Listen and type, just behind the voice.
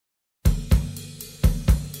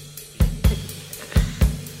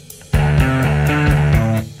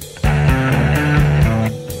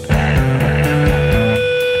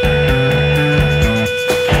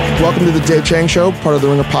Welcome to the Dave Chang Show, part of the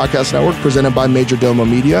Ringer Podcast Network, presented by Major Domo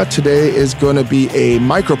Media. Today is going to be a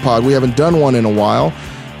micropod. We haven't done one in a while.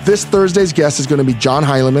 This Thursday's guest is going to be John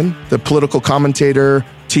Heilemann, the political commentator,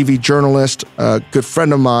 TV journalist, a good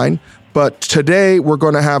friend of mine. But today we're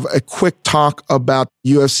going to have a quick talk about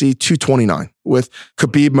UFC 229 with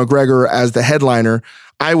Khabib-McGregor as the headliner.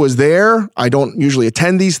 I was there. I don't usually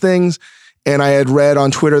attend these things. And I had read on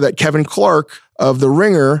Twitter that Kevin Clark of The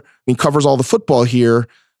Ringer, he covers all the football here,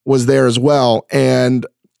 was there as well. And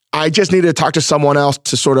I just needed to talk to someone else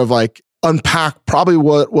to sort of like unpack probably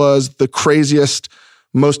what was the craziest,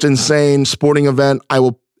 most insane sporting event I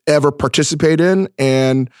will ever participate in.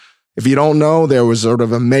 And if you don't know, there was sort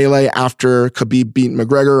of a melee after Khabib beat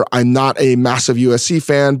McGregor. I'm not a massive UFC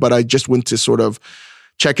fan, but I just went to sort of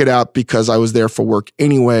check it out because I was there for work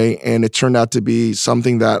anyway. And it turned out to be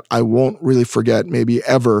something that I won't really forget, maybe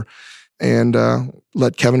ever. And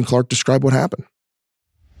let Kevin Clark describe what happened.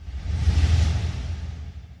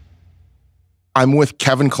 I'm with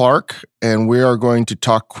Kevin Clark, and we are going to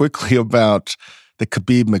talk quickly about the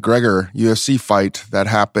Khabib-McGregor UFC fight that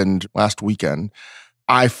happened last weekend.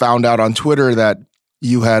 I found out on Twitter that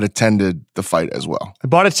you had attended the fight as well. I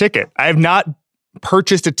bought a ticket. I have not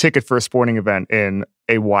purchased a ticket for a sporting event in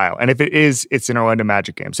a while. And if it is, it's an Orlando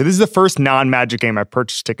Magic game. So this is the first non-Magic game I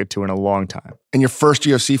purchased a ticket to in a long time. And your first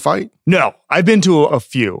UFC fight? No, I've been to a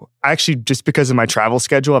few. Actually, just because of my travel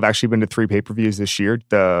schedule, I've actually been to 3 pay-per-views this year.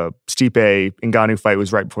 The Stipe Ngannou fight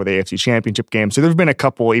was right before the AFC Championship game. So there've been a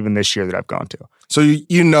couple even this year that I've gone to. So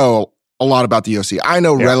you know a lot about the UFC. I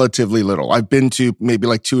know relatively little. I've been to maybe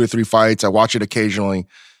like 2 or 3 fights. I watch it occasionally.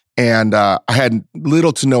 And I had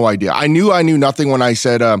little to no idea. I knew nothing when I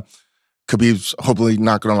said Khabib's hopefully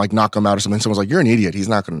not going to like knock him out or something. Someone's like, "You're an idiot. He's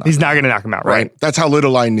not going to knock him out, right? That's how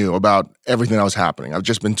little I knew about everything that was happening. I've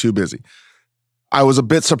just been too busy. I was a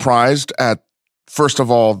bit surprised at, first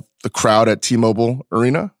of all, the crowd at T-Mobile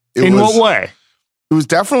Arena. What way? It was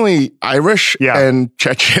definitely Irish and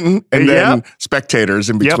Chechen and then spectators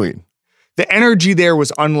in between. The energy there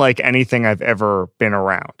was unlike anything I've ever been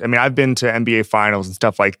around. I mean, I've been to NBA finals and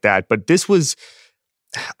stuff like that, but this was,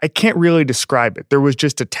 I can't really describe it. There was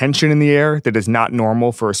just a tension in the air that is not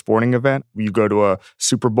normal for a sporting event. You go to a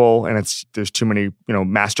Super Bowl and there's too many,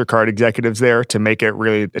 MasterCard executives there to make it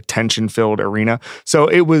really a tension-filled arena. So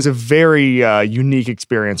it was a very unique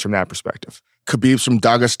experience from that perspective. Khabib's from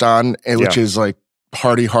Dagestan, which is like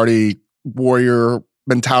hardy warrior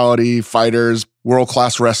mentality, fighters,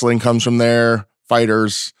 world-class wrestling comes from there,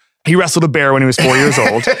 fighters. He wrestled a bear when he was 4 years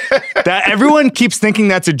old. That everyone keeps thinking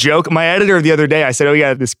that's a joke. My editor the other day, I said, "Oh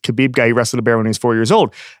yeah, this Khabib guy, he wrestled a bear when he was 4 years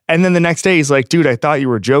old." And then the next day he's like, "Dude, I thought you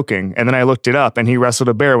were joking." And then I looked it up and he wrestled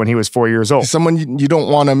a bear when he was 4 years old. Someone you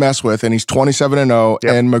don't want to mess with, and he's 27-0.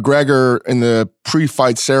 Yep. And McGregor in the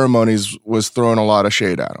pre-fight ceremonies was throwing a lot of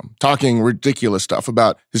shade at him, talking ridiculous stuff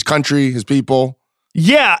about his country, his people.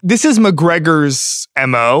 Yeah, this is McGregor's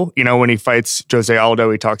MO. When he fights Jose Aldo,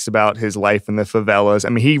 he talks about his life in the favelas. I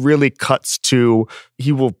mean, he really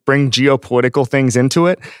he will bring geopolitical things into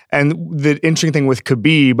it. And the interesting thing with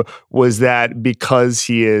Khabib was that because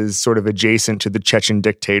he is sort of adjacent to the Chechen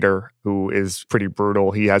dictator, who is pretty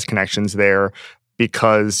brutal, he has connections there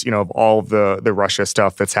because, of all of the Russia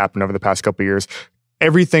stuff that's happened over the past couple of years.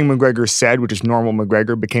 Everything McGregor said, which is normal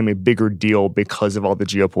McGregor, became a bigger deal because of all the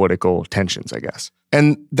geopolitical tensions, I guess.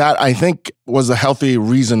 And that, I think, was a healthy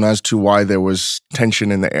reason as to why there was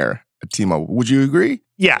tension in the air at T-Mobile. Would you agree?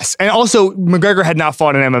 Yes. And also, McGregor had not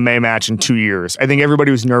fought an MMA match in 2 years. I think everybody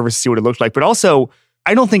was nervous to see what it looked like. But also,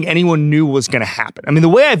 I don't think anyone knew what was going to happen. I mean, the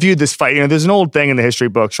way I viewed this fight, there's an old thing in the history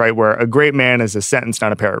books, right, where a great man is a sentence,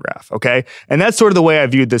 not a paragraph, okay? And that's sort of the way I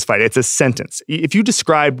viewed this fight. It's a sentence. If you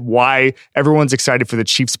describe why everyone's excited for the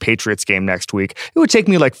Chiefs-Patriots game next week, it would take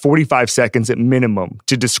me like 45 seconds at minimum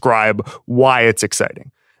to describe why it's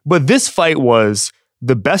exciting. But this fight was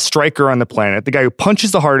the best striker on the planet, the guy who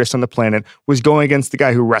punches the hardest on the planet, was going against the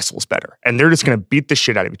guy who wrestles better. And they're just going to beat the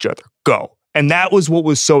shit out of each other. Go. And that was what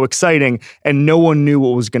was so exciting, and no one knew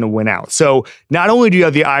what was going to win out. So not only do you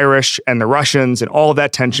have the Irish and the Russians and all of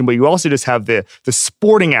that tension, but you also just have the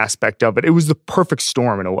sporting aspect of it. It was the perfect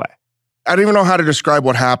storm in a way. I don't even know how to describe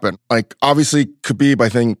what happened. Like, obviously, Khabib, I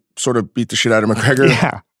think, sort of beat the shit out of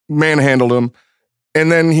McGregor, manhandled him,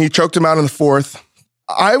 and then he choked him out in the 4th.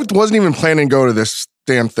 I wasn't even planning to go to this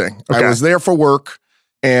damn thing. Okay. I was there for work.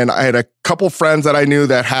 And I had a couple friends that I knew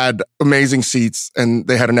that had amazing seats and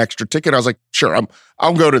they had an extra ticket. I was like, sure,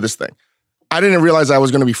 I'll go to this thing. I didn't realize I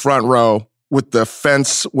was going to be front row with the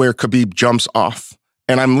fence where Khabib jumps off.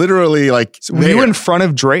 And I'm literally like, were you in front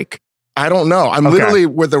of Drake? I don't know. I'm literally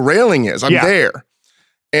where the railing is. I'm there.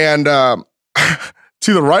 And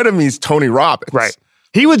to the right of me is Tony Robbins. Right.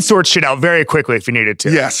 He would sort shit out very quickly if he needed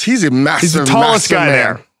to. Yes, he's a massive, he's the tallest guy man.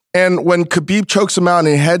 there. And when Khabib chokes him out and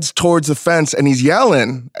he heads towards the fence and he's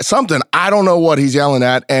yelling something, I don't know what he's yelling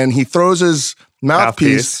at, and he throws his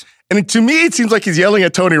mouthpiece. And to me, it seems like he's yelling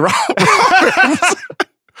at Tony Robbins.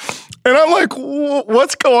 And I'm like,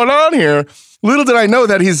 what's going on here? Little did I know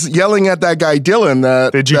that he's yelling at that guy, Dylan,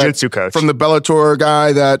 the jiu-jitsu coach from the Bellator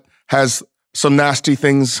guy that has some nasty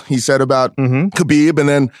things he said about Khabib. And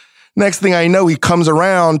then next thing I know, he comes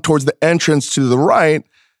around towards the entrance to the right,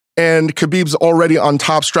 and Khabib's already on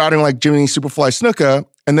top, striding like Jimmy Superfly Snuka,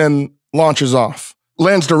 and then launches off,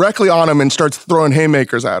 lands directly on him and starts throwing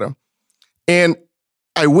haymakers at him. And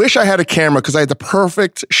I wish I had a camera because I had the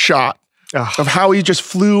perfect shot of how he just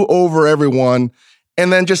flew over everyone.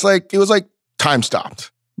 And then just like, it was like time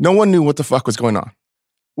stopped. No one knew what the fuck was going on.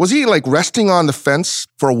 Was he like resting on the fence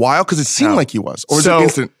for a while? Because it seemed like he was. Or was it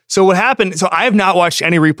instant? So what happened, so I have not watched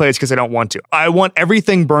any replays because I don't want to. I want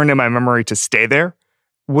everything burned in my memory to stay there.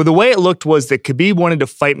 Well, the way it looked was that Khabib wanted to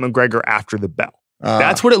fight McGregor after the bell.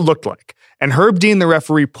 That's what it looked like. And Herb Dean, the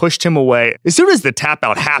referee, pushed him away. As soon as the tap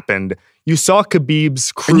out happened, you saw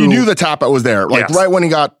Khabib's crew. And you knew the tap out was there, like right when he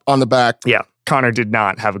got on the back. Yeah. Conor did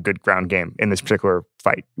not have a good ground game in this particular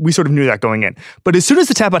fight. We sort of knew that going in. But as soon as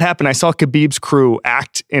the tap out happened, I saw Khabib's crew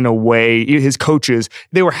act in a way, his coaches,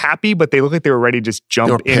 they were happy, but they looked like they were ready to just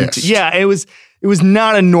jump into. Yeah, it was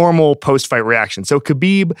not a normal post-fight reaction. So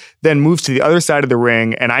Khabib then moves to the other side of the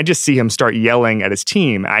ring, and I just see him start yelling at his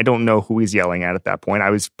team. I don't know who he's yelling at that point.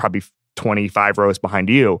 I was probably 25 rows behind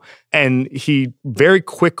you. And he very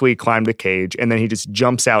quickly climbed the cage, and then he just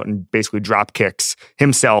jumps out and basically drop kicks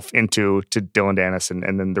himself to Dylan Dennis and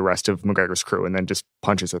then the rest of McGregor's crew, and then just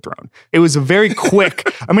punches the throne. It was a very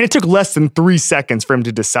quick, I mean, it took less than 3 seconds for him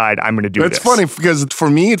to decide, I'm going to do this. It's funny because for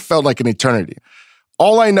me, it felt like an eternity.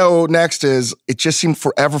 All I know next is it just seemed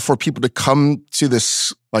forever for people to come to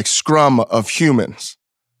this like scrum of humans.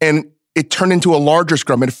 And it turned into a larger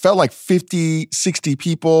scrum. It felt like 50, 60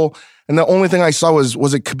 people. And the only thing I saw was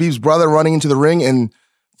it Khabib's brother running into the ring and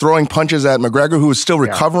throwing punches at McGregor, who was still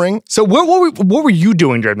recovering. So what were you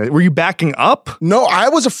doing during this? Were you backing up? No, I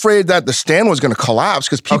was afraid that the stand was going to collapse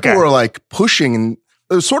because people were like pushing, and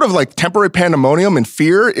it was sort of like temporary pandemonium and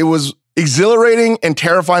fear. It was exhilarating and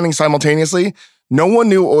terrifying simultaneously. No one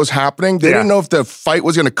knew what was happening. They didn't know if the fight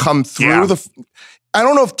was going to come through. I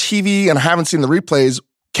don't know if TV, and I haven't seen the replays,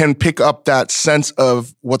 can pick up that sense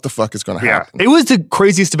of what the fuck is going to happen. It was the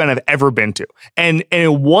craziest event I've ever been to. And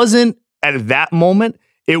it wasn't at that moment.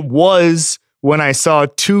 It was when I saw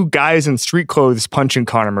 2 guys in street clothes punching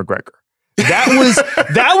Conor McGregor.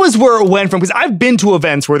 That was where it went from, because I've been to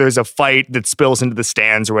events where there's a fight that spills into the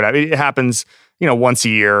stands or whatever. It happens, once a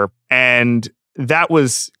year. And that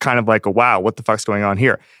was kind of like, wow, what the fuck's going on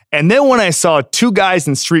here? And then when I saw 2 guys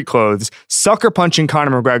in street clothes sucker punching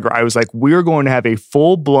Conor McGregor, I was like, we're going to have a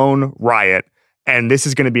full-blown riot, and this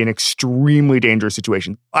is going to be an extremely dangerous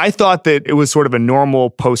situation. I thought that it was sort of a normal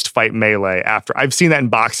post-fight melee after. I've seen that in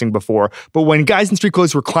boxing before, but when guys in street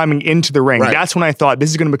clothes were climbing into the ring, that's when I thought this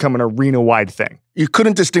is going to become an arena-wide thing. You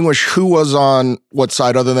couldn't distinguish who was on what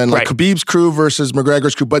side other than like Khabib's crew versus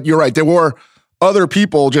McGregor's crew, but you're right, there were other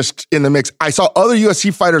people just in the mix. I saw other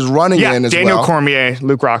UFC fighters running in as Daniel Cormier,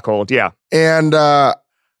 Luke Rockhold, And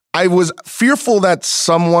I was fearful that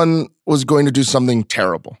someone was going to do something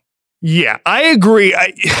terrible. Yeah, I agree.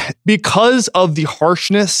 Because of the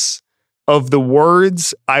harshness of the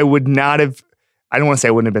words, I would not have, I don't want to say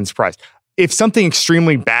I wouldn't have been surprised. If something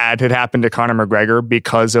extremely bad had happened to Conor McGregor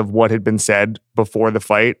because of what had been said before the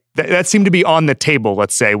fight, that seemed to be on the table,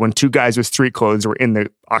 let's say, when 2 guys with street clothes were in the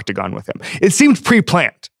octagon with him. It seemed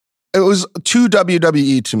pre-planned. It was too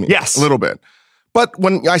WWE to me. Yes. A little bit. But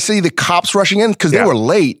when I see the cops rushing in, because they were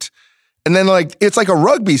late, and then like it's like a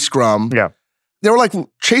rugby scrum. Yeah. They were like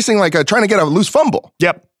chasing, like trying to get a loose fumble.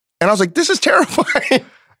 Yep. And I was like, this is terrifying.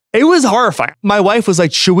 It was horrifying. My wife was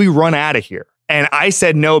like, should we run out of here? And I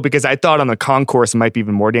said no, because I thought on the concourse it might be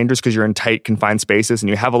even more dangerous because you're in tight, confined spaces and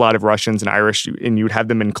you have a lot of Russians and Irish and you would have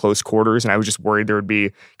them in close quarters. And I was just worried there would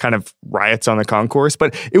be kind of riots on the concourse.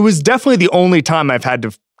 But it was definitely the only time I've had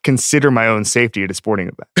to consider my own safety at a sporting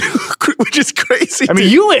event. Which is crazy. I mean,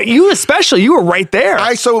 you especially, you were right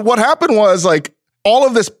there. So what happened was like all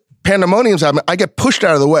of this pandemonium's happening. I get pushed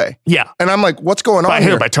out of the way. Yeah. And I'm like, what's going on by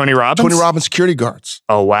here? Who? By Tony Robbins? Tony Robbins security guards.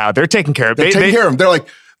 Oh, wow. They're taking care of him. They're taking care of him. They're like,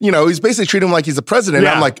 he's basically treating him like he's the president.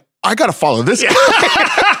 Yeah. I'm like, I got to follow this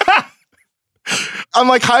guy. I'm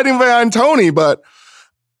like hiding behind Tony, but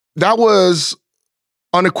that was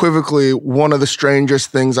unequivocally one of the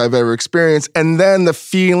strangest things I've ever experienced. And then the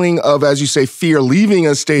feeling of, as you say, fear leaving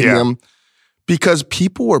a stadium because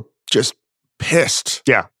people were just pissed.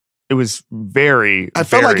 Yeah. It was very, I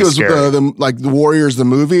felt very like it was scary. like the Warriors, the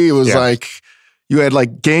movie. It was like you had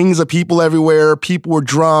like gangs of people everywhere. People were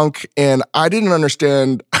drunk, and I didn't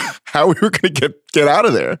understand how we were going to get out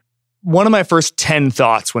of there. One of my first 10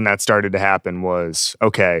 thoughts when that started to happen was,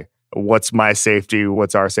 okay, what's my safety?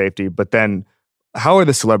 What's our safety? But then how are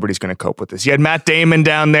the celebrities going to cope with this? You had Matt Damon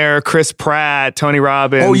down there, Chris Pratt, Tony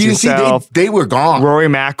Robbins, Oh, you yourself, see, they were gone. Rory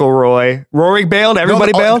McIlroy. Rory bailed?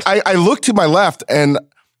 Everybody bailed? I looked to my left, and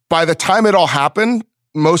by the time it all happened,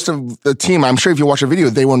 most of the team, I'm sure if you watch the video,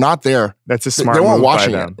 they were not there. That's a smart move. They weren't move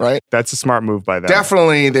watching by them. it, right? That's a smart move by them.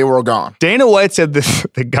 Definitely, they were gone. Dana White said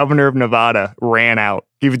the governor of Nevada ran out.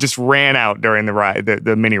 He just ran out during the riot,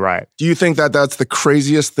 the mini riot. Do you think that that's the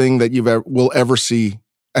craziest thing that will ever see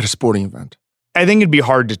at a sporting event? I think it'd be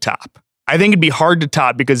hard to top. I think it'd be hard to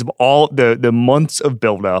top because of all the months of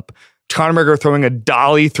buildup. Conor McGregor throwing a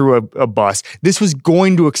dolly through a bus. This was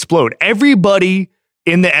going to explode. Everybody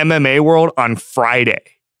in the MMA world on Friday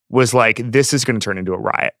was like, this is going to turn into a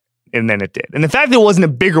riot. And then it did. And the fact that it wasn't a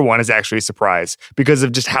bigger one is actually a surprise because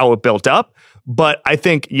of just how it built up. But I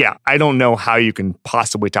think, I don't know how you can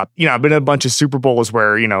possibly top. I've been in a bunch of Super Bowls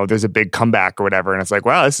where, there's a big comeback or whatever. And it's like,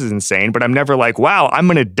 wow, this is insane. But I'm never like, wow, I'm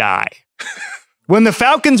going to die. When the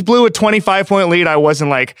Falcons blew a 25-point lead, I wasn't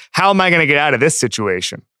like, how am I going to get out of this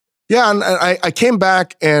situation? Yeah, and I came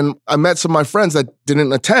back and I met some of my friends that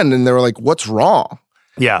didn't attend, and they were like, what's wrong?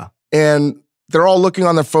 Yeah. And they're all looking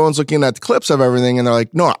on their phones, looking at the clips of everything, and they're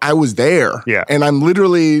like, no, I was there. Yeah. And I'm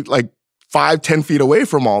literally like 5-10 feet away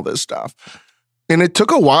from all this stuff. And it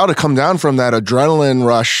took a while to come down from that adrenaline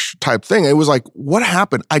rush type thing. It was like, what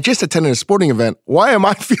happened? I just attended a sporting event. Why am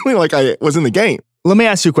I feeling like I was in the game? Let me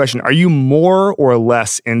ask you a question. Are you more or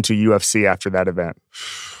less into UFC after that event?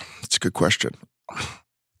 That's a good question.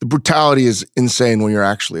 The brutality is insane when you're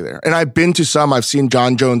actually there. And I've been to some. I've seen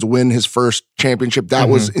John Jones win his first championship. That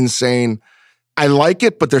was insane. I like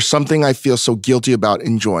it, but there's something I feel so guilty about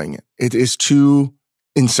enjoying it. It is too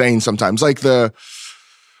insane sometimes. Like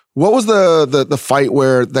what was the fight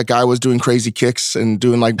where that guy was doing crazy kicks and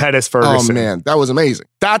doing like Pettis Ferguson? Oh man, that was amazing.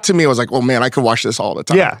 That to me was like, oh man, I could watch this all the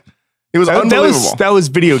time. Yeah, it was unbelievable. That was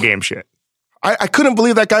video game shit. I couldn't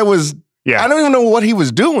believe that guy was. Yeah, I don't even know what he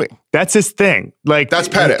was doing. That's his thing. Like that's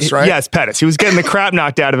Pettis, right? Yeah, it's Pettis. He was getting the crap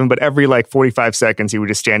knocked out of him, but every 45 seconds he would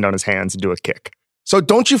just stand on his hands and do a kick. So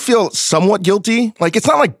don't you feel somewhat guilty? Like it's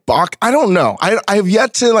not like I don't know. I have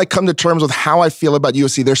yet to come to terms with how I feel about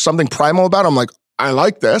UFC. There's something primal about it. I'm like, I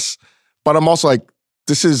like this, but I'm also like,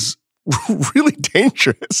 this is really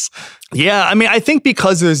dangerous. Yeah, I mean, I think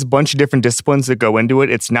because there's a bunch of different disciplines that go into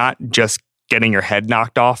it, it's not just getting your head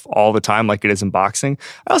knocked off all the time like it is in boxing.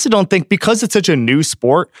 I also don't think because it's such a new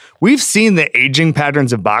sport, we've seen the aging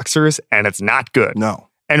patterns of boxers and it's not good. No.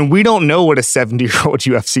 And we don't know what a 70-year-old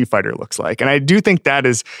UFC fighter looks like. And I do think that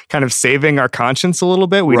is kind of saving our conscience a little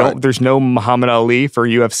bit. There's no Muhammad Ali for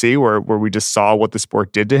UFC where we just saw what the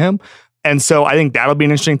sport did to him. And so I think that'll be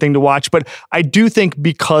an interesting thing to watch. But I do think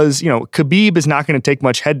because, Khabib is not going to take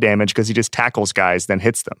much head damage because he just tackles guys, then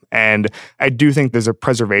hits them. And I do think there's a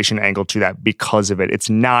preservation angle to that because of it. It's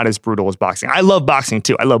not as brutal as boxing. I love boxing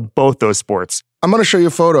too. I love both those sports. I'm going to show you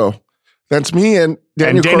a photo. That's me and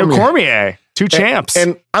Daniel Cormier. Two champs.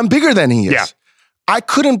 And I'm bigger than he is. Yeah. I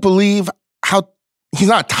couldn't believe how he's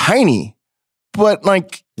not tiny, but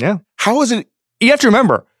how is it? You have to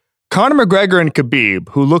remember, Conor McGregor and Khabib,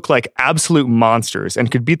 who look like absolute monsters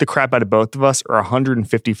and could beat the crap out of both of us, are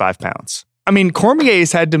 155 pounds. I mean,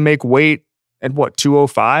 Cormier's had to make weight at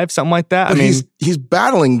 205, something like that. But he's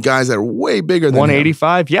battling guys that are way bigger than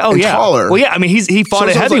 185. Him. Yeah, oh and yeah. Taller. Well, yeah. I mean, he fought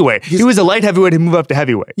at heavyweight. He was a light heavyweight. He moved up to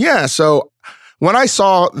heavyweight. Yeah. So when I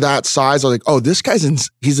saw that size, I was like, oh, this guy's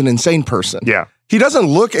he's an insane person. Yeah. He doesn't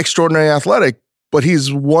look extraordinarily athletic, but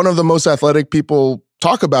he's one of the most athletic people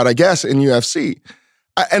talk about, I guess, in UFC.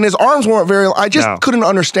 And his arms weren't I just couldn't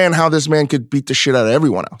understand how this man could beat the shit out of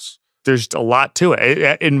everyone else. There's a lot to it.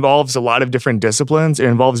 It involves a lot of different disciplines. It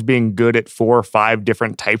involves being good at 4 or 5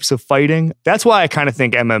 different types of fighting. That's why I kind of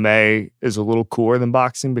think MMA is a little cooler than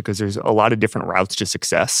boxing because there's a lot of different routes to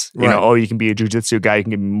success. You know, you can be a jiu-jitsu guy, you can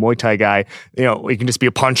be a Muay Thai guy, you can just be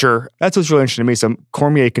a puncher. That's what's really interesting to me. So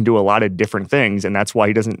Cormier can do a lot of different things, and that's why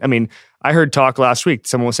he doesn't. I mean, I heard talk last week,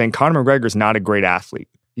 someone was saying Conor McGregor is not a great athlete.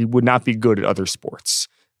 He would not be good at other sports.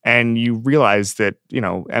 And you realize that,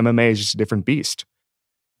 MMA is just a different beast.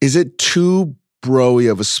 Is it too broy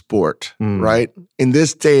of a sport, right? In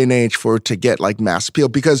this day and age for it to get mass appeal?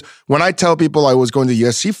 Because when I tell people I was going to a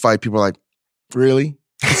UFC fight, people are like, really?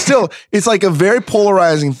 It's like a very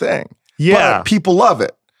polarizing thing. Yeah. But people love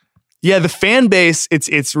it. Yeah, the fan base,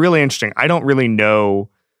 it's really interesting. I don't really know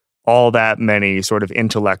all that many sort of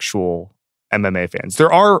intellectual MMA fans.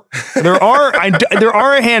 There are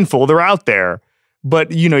a handful. They're out there.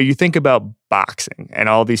 But, you think about boxing and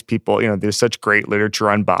all these people, there's such great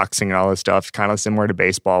literature on boxing and all this stuff, kind of similar to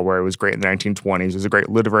baseball, where it was great in the 1920s. It was a great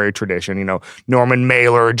literary tradition, Norman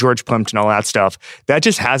Mailer, George Plimpton, all that stuff. That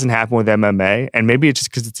just hasn't happened with MMA. And maybe it's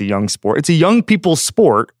just because it's a young sport. It's a young people's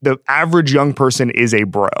sport. The average young person is a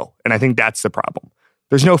bro. And I think that's the problem.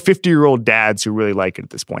 There's no 50-year-old dads who really like it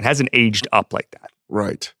at this point. It hasn't aged up like that.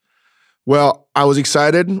 Right. Well, I was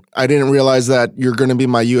excited. I didn't realize that you're going to be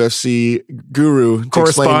my UFC guru.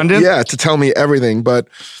 Correspondent? To tell me everything. But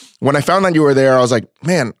when I found out you were there, I was like,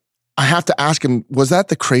 man, I have to ask him, was that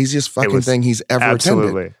the craziest fucking thing he's ever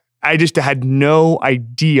attended? I just had no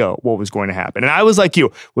idea what was going to happen. And I was like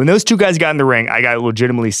you, when those two guys got in the ring, I got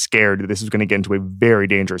legitimately scared that this was going to get into a very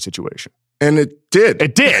dangerous situation. And it did.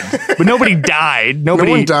 It did. But nobody died. No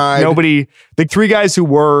one died. The three guys who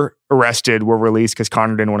were arrested were released because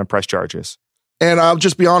Conor didn't want to press charges. And I'll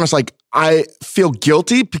just be honest, I feel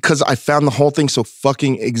guilty because I found the whole thing so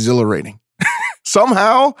fucking exhilarating.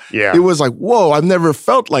 Somehow, It was like, whoa, I've never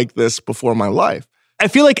felt like this before in my life. I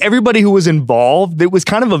feel like everybody who was involved, it was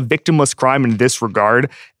kind of a victimless crime in this regard.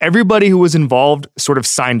 Everybody who was involved sort of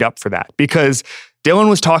signed up for that because Dylan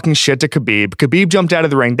was talking shit to Khabib. Khabib jumped out of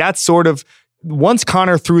the ring. That's sort of, once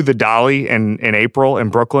Conor threw the dolly in April in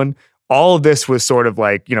Brooklyn, all of this was sort of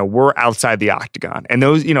like, we're outside the octagon. And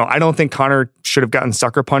those, I don't think Conor should have gotten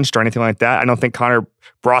sucker punched or anything like that. I don't think Conor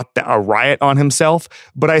brought a riot on himself.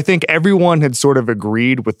 But I think everyone had sort of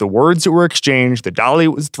agreed with the words that were exchanged, the dolly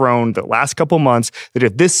was thrown the last couple months, that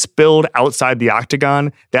if this spilled outside the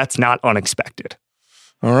octagon, that's not unexpected.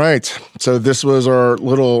 All right. So this was our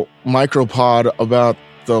little micropod about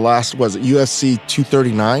the last, was it UFC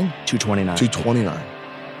 239? 229. 229.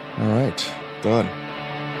 All right. Done.